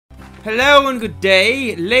Hello and good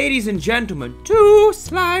day, ladies and gentlemen, to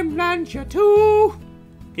Slime Launcher 2.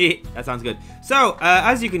 That sounds good. So,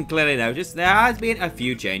 as you can clearly notice, there has been a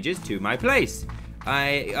few changes to my place.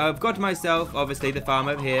 I've got myself, obviously, the farm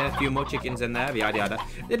over here, a few more chickens in there, yada yada.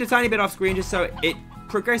 Did a tiny bit off screen just so it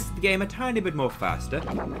progresses the game a tiny bit more faster.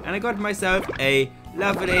 And I got myself a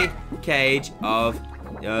lovely cage of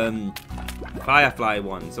firefly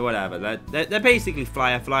ones, or whatever. They're basically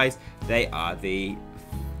fireflies. They are the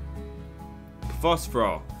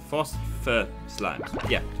phosphor slimes.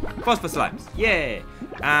 Yeah, phosphor slimes. Yay!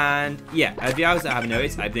 And yeah, as you also have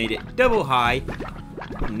noticed, I've made it double high,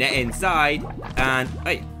 net inside, and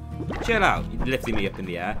hey, chill out, you're lifting me up in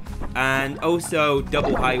the air. And also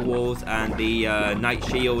double high walls and the night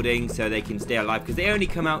shielding so they can stay alive because they only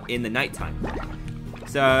come out in the night time.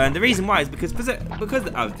 So, and the reason why is because of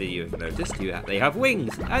the you've noticed, they have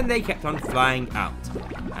wings, and they kept on flying out,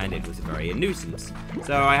 and it was very a nuisance.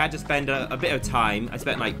 So I had to spend a bit of time. I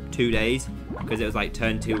spent like 2 days, because it was like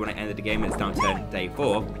turn 2 when I ended the game, and it's now turn day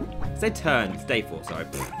 4. It's day 4, sorry.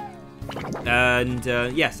 And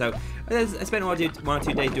yeah, so I spent 1 or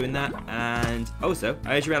 2 days doing that, and also,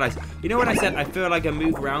 I just realized, you know what I said, I feel like I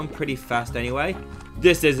move around pretty fast anyway?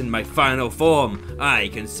 This isn't my final form. I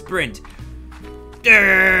can sprint.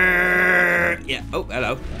 Yeah, oh,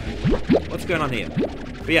 hello. What's going on here?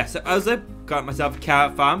 But yeah, so I also got myself a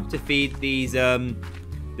carrot farm to feed these rock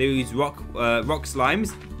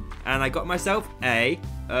slimes, and I got myself a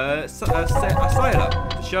silo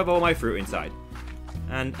to shove all my fruit inside.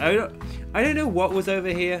 And I don't know what was over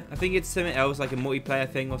here. I think it's something else, like a multiplayer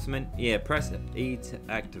thing or something. Yeah, press E to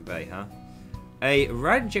activate, huh? A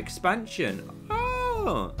ranch expansion.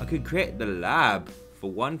 Oh, I could create the lab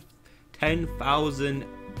for 10,000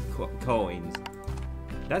 coins.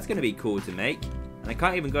 That's going to be cool to make. And I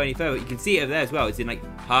can't even go any further. You can see it over there as well. It's in like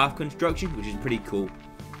half construction, which is pretty cool.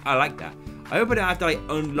 I like that. I hope I don't have to like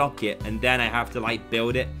unlock it and then I have to like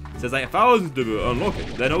build it. So it's like 1,000 to unlock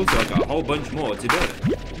it. Then also I got a whole bunch more to build it.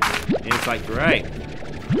 And it's like great.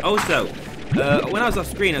 Also, when I was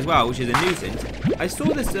off screen as well, which is a nuisance, I saw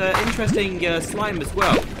this interesting slime as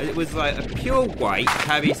well. It was like a pure white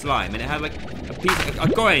tabby slime, and it had like a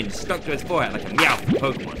coin stuck to its forehead, like a Meowth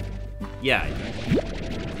Pokemon. Yeah.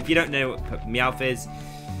 If you don't know what Meowth is,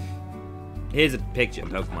 here's a picture of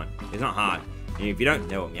Pokemon. It's not hard. And if you don't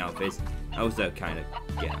know what Meowth is, also kind of,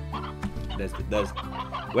 yeah. There's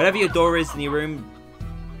whatever your door is in your room,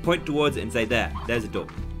 point towards it and say, there's a door.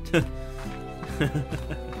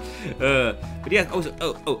 But yeah, also,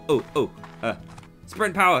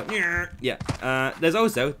 sprint power. Yeah. There's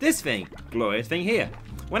also this thing, glorious thing here.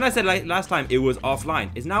 When I said like last time it was offline,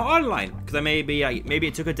 it's now online because maybe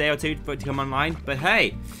it took a day or two for it to come online. But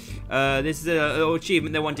hey, this is a little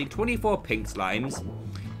achievement. They're wanting 24 pink slimes,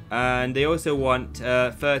 and they also want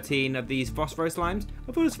 13 of these phosphor slimes.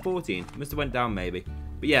 I thought it was 14. Must have went down maybe.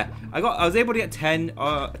 But yeah, I was able to get 10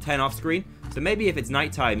 off screen. So maybe if it's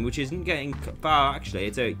nighttime, which isn't getting far actually,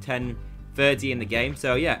 it's only 10:30 in the game.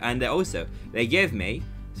 So yeah, and they give me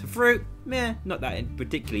some fruit. Meh, not that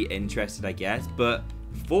particularly interested, I guess, but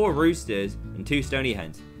 4 roosters and 2 stony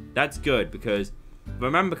hens. That's good because if I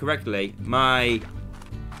remember correctly, my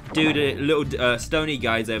little stony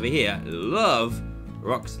guys over here love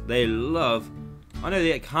rocks. They love. Oh no,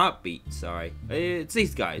 they can't beat. Sorry, it's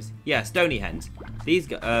these guys. Yeah, stony hens. These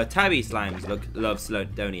tabby slimes love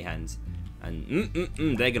stony hens,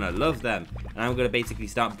 and they're gonna love them. And I'm gonna basically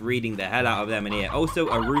start breeding the hell out of them in here. Also,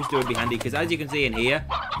 a rooster would be handy because as you can see in here,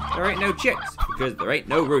 there ain't no chicks because there ain't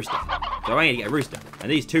no rooster. So I need to get a rooster,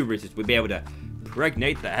 and these 2 roosters would be able to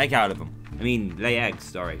pregnate the heck out of them. I mean, lay eggs.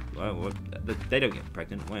 Sorry, well, they don't get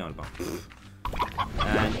pregnant. What are you on about?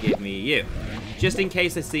 And give me you, just in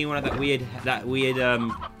case I see one of that weird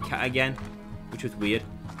cat again, which was weird,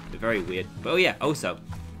 very weird. But oh yeah, also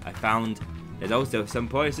I found there's also some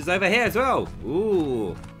places over here as well.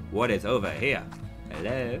 Ooh, what is over here?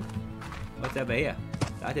 Hello, what's over here?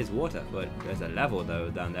 That is water, but there's a level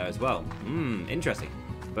though down there as well. Interesting.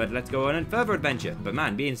 But let's go on a further adventure. But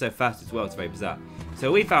man, being so fast as well, it's very bizarre.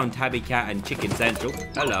 So we found Tabby Cat and Chicken Central.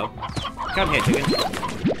 Hello, come here, chicken.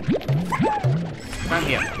 Come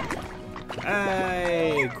here.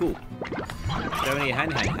 Hey, cool. Stony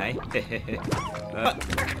hen, hey.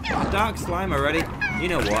 Dark slime already? You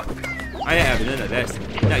know what? I ain't having none of this.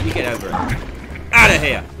 No, you get over it. Out of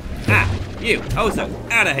here! Ah, you also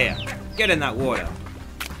out of here! Get in that water.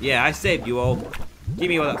 Yeah, I saved you all. Give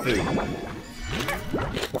me all that food.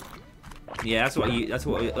 Yeah,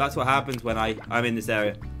 that's what happens when I'm in this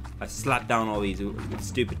area. I slap down all these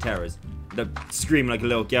stupid terrors. They scream like a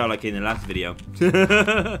little girl, like in the last video.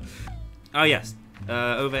 Oh yes,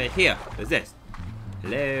 over here, there's this.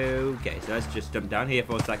 Hello. Okay, so let's just jump down here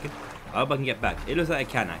for a second. I hope I can get back. It looks like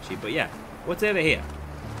I can actually, but yeah. What's over here?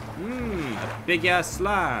 A big ass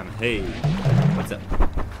slime. Hey, what's up?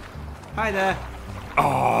 Hi there.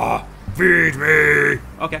 Ah, feed me.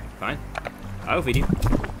 Okay, fine. I'll feed you.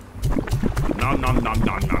 Nom nom nom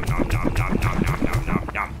nom nom nom nom nom nom nom nom nom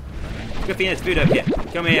nom. Good thing there's food over here.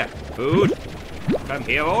 Come here. Food. Come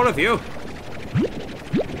here, all of you.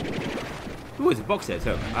 Ooh, there's a box there,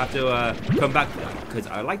 so I have to come back to that because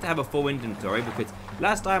I like to have a full inventory. Because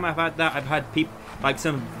last time I've had that, I've had people like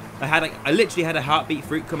some. I literally had a heartbeat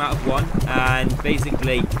fruit come out of one, and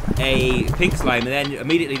basically a pink slime, and then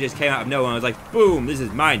immediately just came out of nowhere. And I was like, boom, this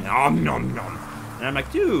is mine. Nom nom nom. And I'm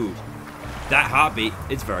like, dude, that heartbeat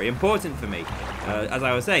is very important for me. As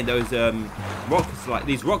I was saying, those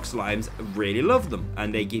these rock slimes really love them,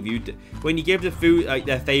 and they give you when you give the food like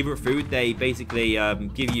their favorite food, they basically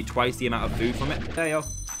give you twice the amount of food from it. There you go.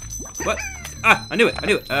 What? Ah, I knew it.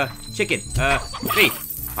 Chicken.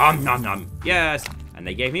 Beef. Nom nom. Yes. And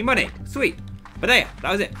they gave me money. Sweet. But there,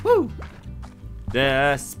 that was it. Woo!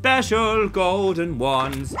 The special golden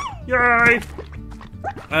ones. Yay!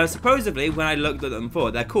 Supposedly, when I looked at them before,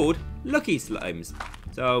 they're called lucky slimes.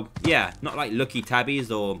 So, yeah, not like lucky tabbies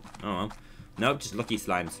or, I don't know. Nope, just lucky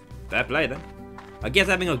slimes. Fair play then. I guess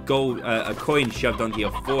having a coin shoved onto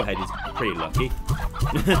your forehead is pretty lucky.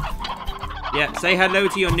 Yeah, say hello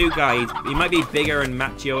to your new guy. He might be bigger and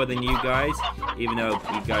machier than you guys, even though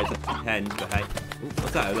you guys are depends, but hey. Ooh,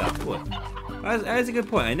 what's that over there? What? That's a good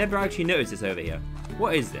point. I never actually noticed this over here.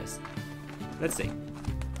 What is this? Let's see.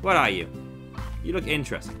 What are you? You look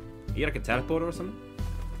interesting. Are you like a teleporter or something?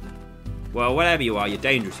 Well, whatever you are, you're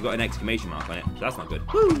dangerous. You've got an exclamation mark on it, so that's not good.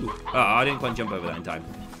 Woo! Oh, I didn't quite jump over that in time.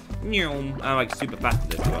 I'm like super fast at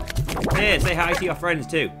this as well. Here, say hi to your friends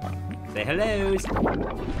too. Say hellos. Oh,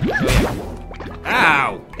 yeah.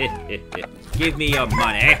 Ow! Give me your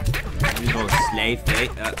money. You little slave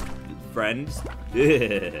friends.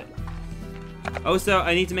 Also,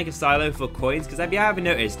 I need to make a silo for coins because if you haven't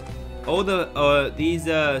noticed, all the these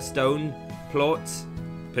stone plots,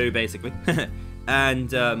 poo basically,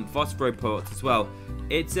 and phosphor plots as well.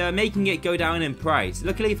 It's making it go down in price.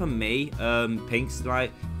 Luckily for me, pink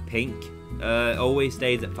always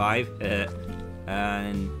stays at 5,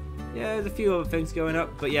 and yeah, there's a few other things going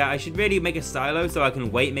up. But yeah, I should really make a silo so I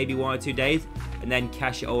can wait maybe 1 or 2 days and then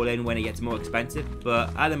cash it all in when it gets more expensive.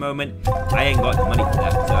 But at the moment, I ain't got the money for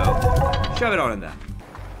that, so shove it on in there.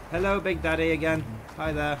 Hello, Big Daddy again.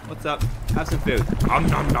 Hi there. What's up? Have some food. Nom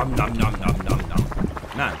nom nom nom nom nom nom nom.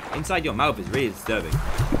 Man, inside your mouth is really disturbing.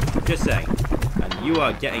 Just saying. And you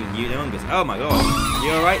are getting humongous. Oh my god.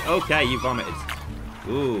 You alright? Okay, you vomited.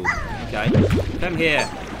 Ooh. Okay. Come here.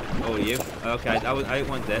 Oh, you. Okay, I don't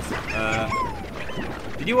want this.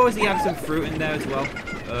 Did you obviously have some fruit in there as well?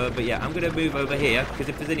 But yeah, I'm gonna move over here because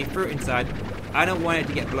if there's any fruit inside, I don't want it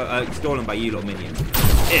to get stolen by you little minions.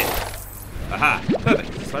 Here. Aha.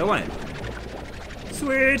 Perfect. That's what I wanted.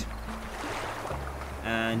 Sweet.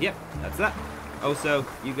 And yep, that's that. Also,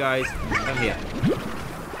 you guys, come here.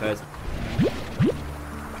 Because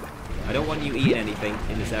I don't want you eating anything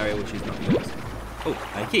in this area which is not yours. Oh,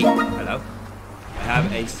 a key. Hello. I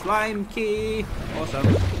have a slime key. Awesome.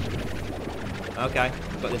 Okay,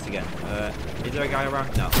 got this again. Is there a guy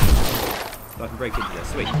around? No. So I can break into this.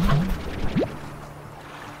 Sweet.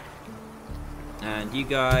 And you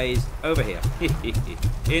guys over here.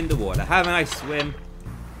 In the water. Have a nice swim.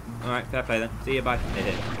 Alright, fair play then. See you, bye.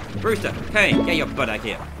 Rooster, hey, get your butt out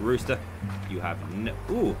here. Rooster, you have no...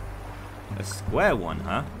 Ooh, a square one,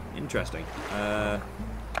 huh? Interesting.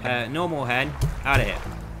 Normal hen, out of here.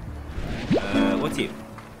 What's you?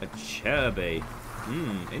 A chubby.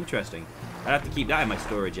 Interesting. I'd have to keep that in my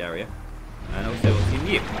storage area. And also, what's in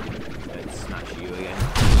you? Let's smash you again.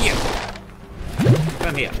 You!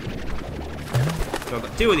 Come here. So I've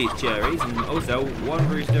got 2 of these cherries, and also 1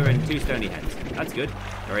 rooster and 2 stony hens. That's good.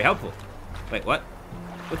 Very helpful. Wait, what?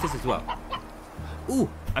 What's this as well? Ooh,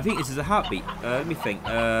 I think this is a heartbeat. Let me think.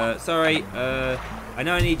 Sorry. I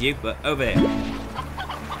know I need you, but over here.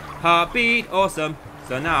 Heartbeat, awesome.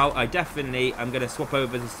 So now I'm going to swap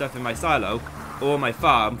over the stuff in my silo or my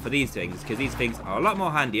farm for these things, because these things are a lot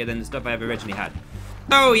more handier than the stuff I ever originally had.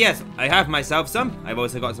 Oh yes, I have myself some. I've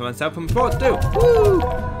also got some myself from before too. Woo!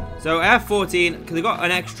 So I have 14 because I got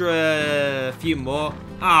an extra few more.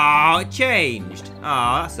 Ah, it changed.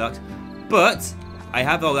 Ah, that sucks. But I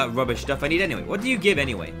have all that rubbish stuff I need anyway. What do you give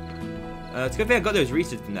anyway? It's a good thing I got those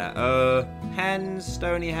research from there. Hens,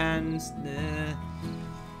 stony hens.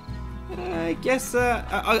 I guess,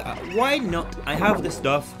 why not? I have the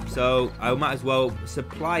stuff, so I might as well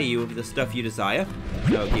supply you with the stuff you desire.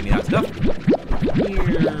 So give me that stuff.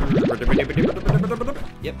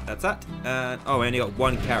 Yep, that's that. Oh, I only got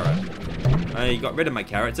 1 carrot. I got rid of my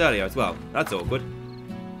carrots earlier as well. That's awkward.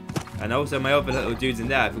 And also my other little dudes in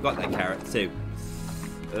there, I forgot that carrot too.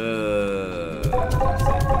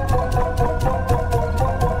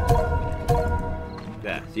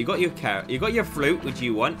 There. So you got your carrot, you got your fruit, which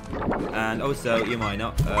you want, and also you might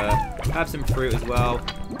not have some fruit as well,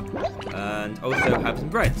 and also have some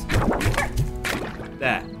breads.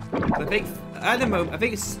 There. So I think at the moment, I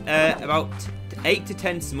think it's about 8 to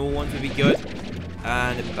 10 small ones would be good,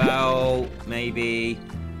 and about maybe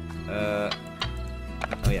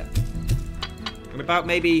about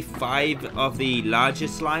maybe 5 of the larger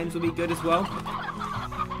slimes will be good as well.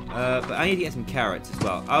 But I need to get some carrots as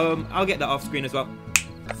well. I'll get that off screen as well.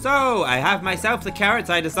 So I have myself the carrots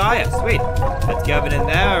I desire. Sweet. Let's go in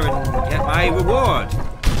there and get my reward.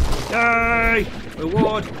 Yay!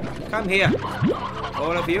 Reward. Come here.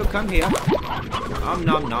 All of you, come here. Nom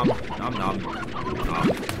nom nom. Nom nom. Nom.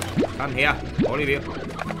 Come here. All of you.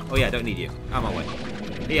 Oh yeah, I don't need you. I'm on my way.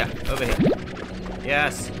 Here. Over here.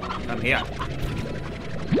 Yes. Come here.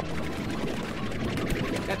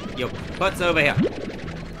 Get your butts over here.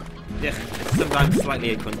 Ugh, it's sometimes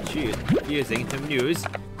slightly confusing to news.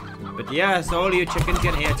 But yes, all you chickens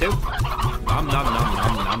get here too. Nom nom nom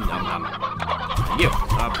nom nom nom nom. And you.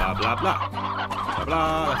 Blah blah blah blah. Blah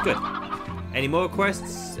blah. That's good. Any more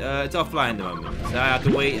quests? It's offline at the moment, so I have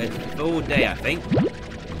to wait a full day, I think.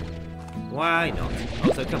 Why not?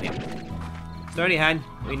 Also, come here. Stony hand,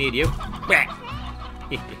 we need you.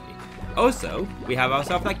 Also, we have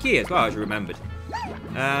ourselves that key as well, as you remembered.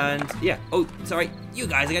 And yeah, oh, sorry, you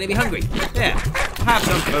guys are gonna be hungry. There, have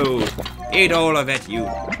some food. Eat all of it, you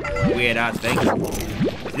weird ass things.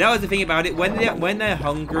 See, that was the thing about it. When they're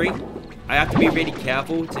hungry, I have to be really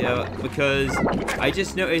careful because I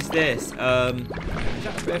just noticed this. Is that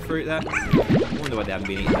a bit of fruit there? I wonder why they haven't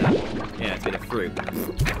been eating that. Yeah, it's a bit of fruit.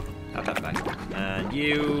 Have that back. And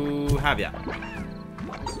you have ya.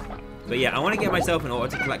 But yeah, I want to get myself an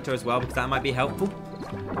auto collector as well because that might be helpful.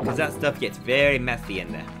 Because that stuff gets very messy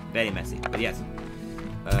in there. Very messy. But yes.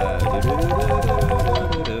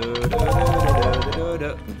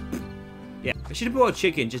 Yeah, I should have brought a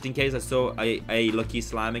chicken just in case I saw a lucky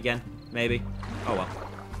slime again. Maybe. Oh well.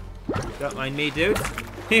 Don't mind me, dude.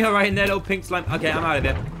 You're right in there, little pink slime. Okay, I'm out of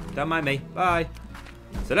here. Don't mind me. Bye.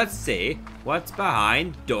 So let's see what's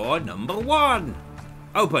behind door number 1.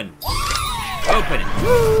 Open. Open it.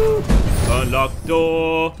 Woo! Unlock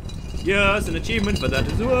door. Yes, an achievement for that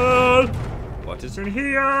as well. What is in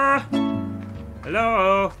here?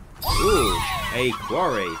 Hello. Ooh, a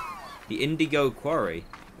quarry. The Indigo Quarry.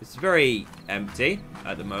 It's very empty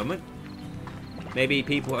at the moment. Maybe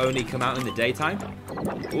people only come out in the daytime.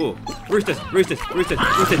 Ooh, roosters, roosters, roosters,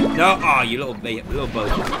 roosters. No, oh, you little bug.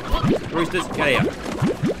 Roosters, get here.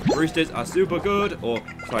 Roosters are super good, or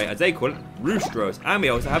sorry, as they call it, roostros. And we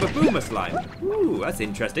also have a boomer slime. Ooh, that's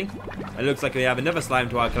interesting. It looks like we have another slime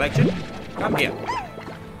to our collection. Come here.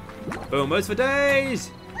 Boomers for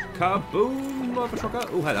days. Kaboom, motherfucker.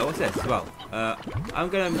 Oh, hello, what's this? Well, I'm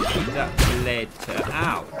gonna keep that later.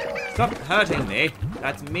 Ow. Stop hurting me.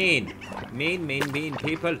 That's mean. Mean, mean, mean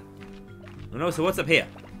people. Oh no, so what's up here?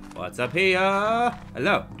 What's up here?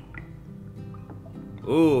 Hello.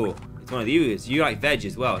 Ooh, it's one of you. You like veg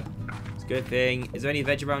as well. It's a good thing. Is there any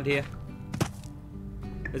veg around here?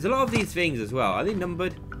 There's a lot of these things as well. Are they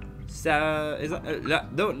numbered?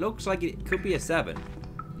 Looks like it could be a 7.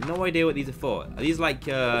 No idea what these are for. Are these like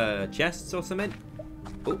chests or something?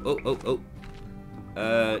 Oh.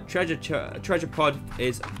 Treasure pod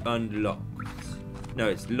is unlocked. No,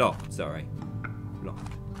 it's locked, sorry.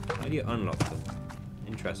 Locked. How do you unlock them?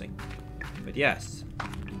 Interesting. But yes.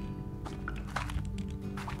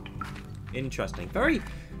 Interesting.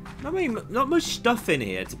 Not much stuff in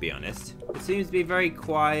here, to be honest. It seems to be very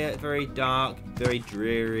quiet, very dark, very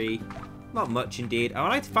dreary. Not much indeed. I would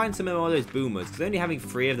like to find some of all those boomers, because only having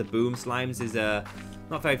 3 of the boom slimes is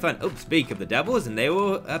not very fun. Oh, speak of the devils, and they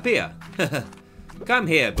will appear. Come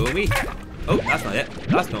here, Boomy. Oh, that's not it.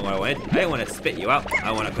 That's not what I wanted. I don't want to spit you out.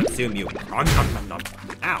 I want to consume you.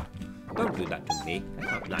 Ow. Don't do that to me.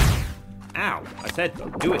 That's not nice. Ow. I said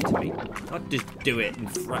don't do it to me. Not just do it in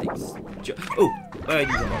front. Oh, where are you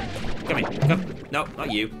going? Come here. Come. No,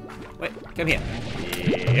 not you. Wait, come here.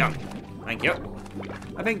 Yeah. Thank you.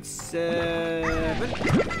 I think 7.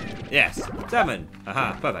 Yes, 7.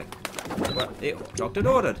 Aha, perfect. Well, doctor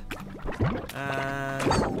ordered.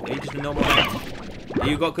 And are you just a normal man?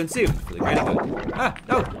 You got consumed. Really good. Ah,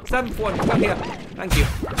 no, 7th one. Come here. Thank you.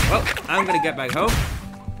 Well, I'm gonna get back home.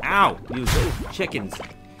 Ow, you little chickens.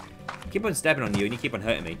 Keep on stepping on you and you keep on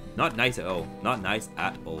hurting me. Not nice at all. Not nice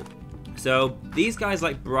at all. So these guys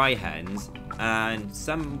like Bry hens, and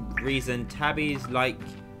some reason Tabbies like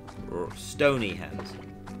stony hens.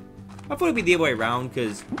 I thought it'd be the other way around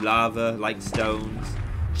because lava likes stones,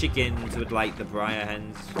 chickens would like the briar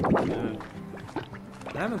hens.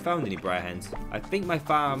 I haven't found any briar hens. I think my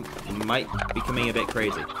farm might be becoming a bit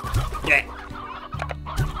crazy. Yeah.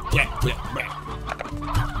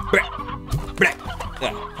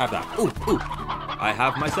 Have that. Ooh, ooh. I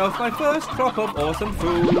have myself my first crop of awesome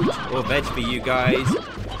food or veg for you guys.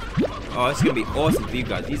 Oh, this is gonna be awesome for you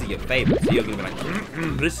guys. These are your favorites. So you're gonna be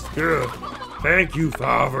like, this is good. Thank you,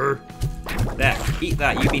 Father. There, eat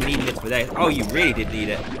that. You've been needing this for days. Oh, you really did need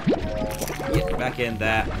it. Get back in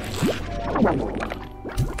there.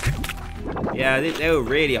 Yeah, they were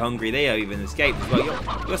really hungry. They even escaped as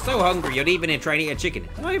well. You're so hungry. You're even trying to eat a chicken.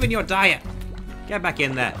 It's not even your diet. Get back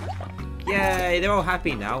in there. Yay, they're all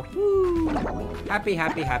happy now. Woo. Happy,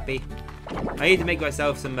 happy, happy. I need to make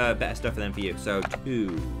myself some better stuff for them for you. So,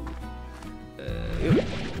 come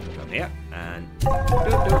here. And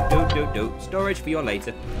do. Storage for your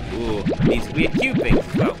later. Ooh, these weird cube things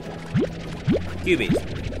as well. Cubies.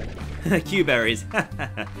 Q-berries.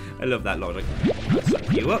 I love that logic. I'll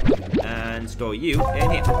suck you up and store you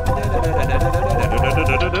in here.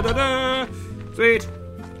 Sweet.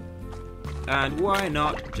 And why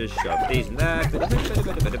not just shove these in there? And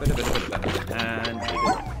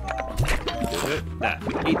there,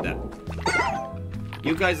 eat that.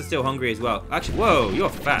 You guys are still hungry as well. Actually, whoa, you're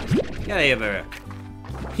fast. Get over here.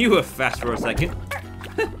 You were fast for a second.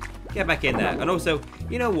 Get back in there. And also,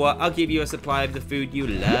 you know what? I'll give you a supply of the food you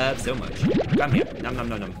love so much. Come here. Nom nom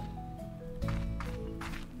nom nom.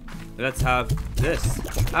 Let's have this.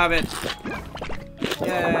 Have it.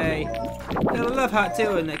 Yay. There's a love heart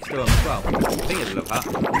too next to him as well. I think it's a love heart.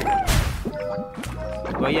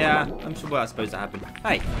 Well, yeah, I'm sure that's supposed to happen.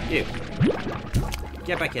 Hey, you.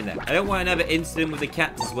 Get back in there. I don't want another incident with the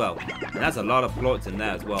cats as well. And that's a lot of plots in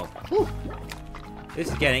there as well. Whew. This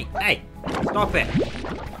is getting... Hey, stop it.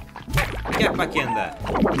 Get back in there.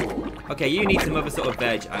 Okay, you need some other sort of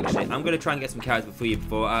veg, actually. I'm going to try and get some carrots for you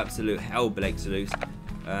before absolute hell breaks loose.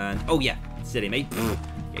 And, oh yeah, silly me.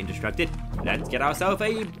 Getting distracted. Let's get ourselves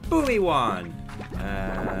a boomy one.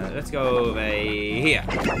 Let's go over here.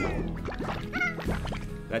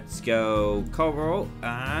 Let's go coral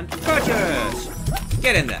and purchase.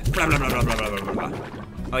 Get in there. Blah, blah, blah, blah, blah, blah, blah.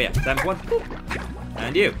 Oh yeah, 7th one.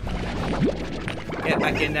 And you. Get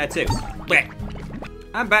back in there too.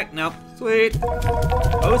 I'm back now. Sweet.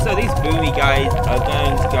 Also, these boomy guys are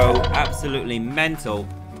going to go absolutely mental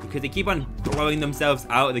because they keep on blowing themselves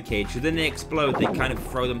out of the cage. So then they explode. They kind of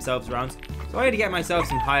throw themselves around. So I need to get myself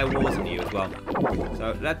some higher walls on you as well.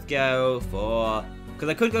 So let's go for... Because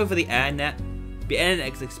I could go for the air net. The air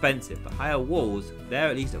net is expensive, but higher walls, they're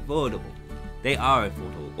at least affordable. They are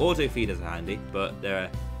affordable. Auto feeders are handy, but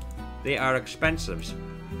they are expensive.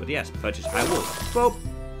 But yes, purchase higher walls. Boop.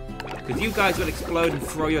 Because you guys will explode and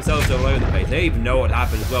throw yourselves all over the place. They don't even know what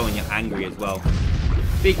happens as well when you're angry as well.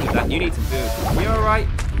 Speaking of that, you need some food. You alright?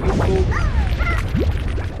 You cool?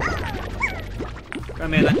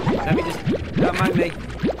 Come here then. Let me just... Don't mind me.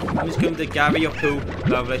 I'm just going to gather your poo.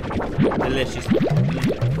 Lovely. Delicious.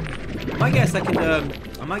 I might get a second...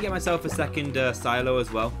 I might get myself a second silo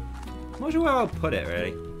as well. I'm not sure where I'll put it,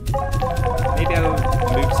 really. Maybe I'll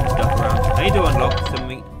move some stuff around. I need to unlock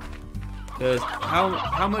something. Because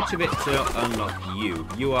how much of it to unlock you?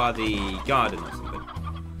 You are the garden or something.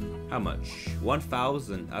 How much?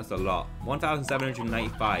 1,000. That's a lot.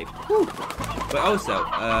 1,795. Whew. But also,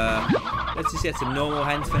 let's just get some normal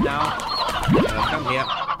hens for now. Come here.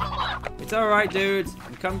 It's alright, dudes.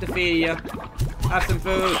 I'm come to feed you. Have some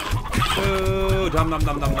food. Food. Nom nom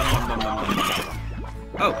nom nom nom nom nom nom.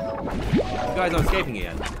 Oh, you guys are escaping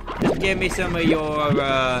again. Just give me some of your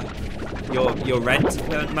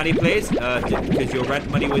rent money, please. Because your rent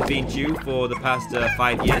money was being due for the past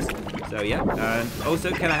 5 years. So yeah. And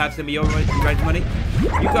also, can I have some of your rent money?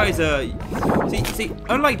 You guys are see.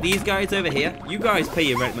 Unlike these guys over here, you guys pay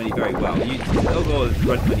your rent money very well. You overall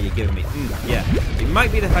rent money you're giving me. Yeah. It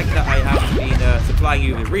might be the fact that I haven't been supplying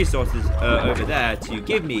you with resources over there to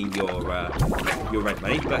give me your rent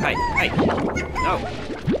money. But hey, no.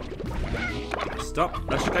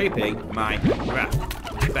 Stop escaping my rat.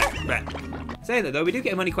 Saying that though, we do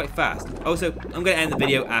get money quite fast. Also, I'm going to end the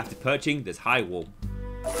video after purchasing this high wall.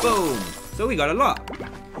 Boom! So we got a lot.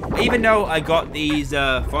 Even though I got these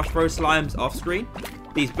phosphorus slimes off screen,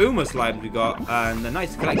 these boomer slimes we got, and a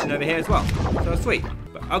nice collection over here as well. So sweet.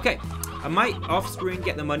 But okay, I might off screen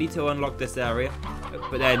get the money to unlock this area,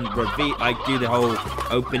 but then I do the whole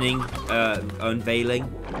opening, unveiling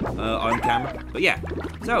on camera. But yeah,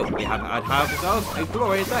 so we have ourselves a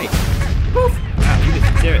glorious day. Poof! Wow, you did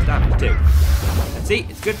some serious damage too. And see,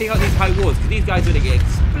 it's a good thing about these high walls, because these guys are going to get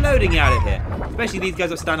exploding out of here. Especially these guys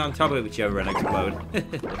that stand on top of each other and explode.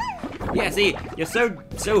 Yeah, see, you're so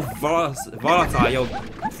volatile, you'll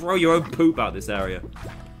throw your own poop out this area.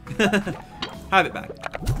 Have it back.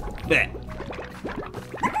 There.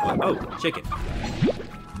 Oh, chicken.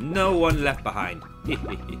 No one left behind. You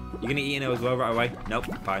gonna eat it as well right away? Nope,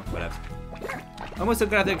 fine, whatever. I'm also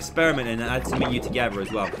gonna have to experiment and add some of you together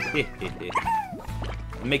as well.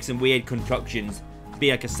 Make some weird concoctions.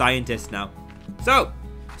 Be like a scientist now. So,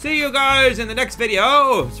 see you guys in the next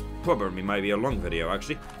video. It's probably maybe a long video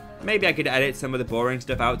actually. Maybe I could edit some of the boring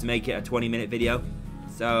stuff out to make it a 20-minute video.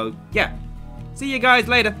 So, yeah. See you guys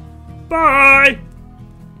later. Bye!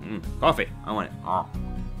 Coffee. I want it.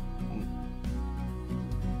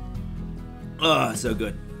 Oh, so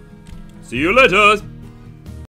good. See you later.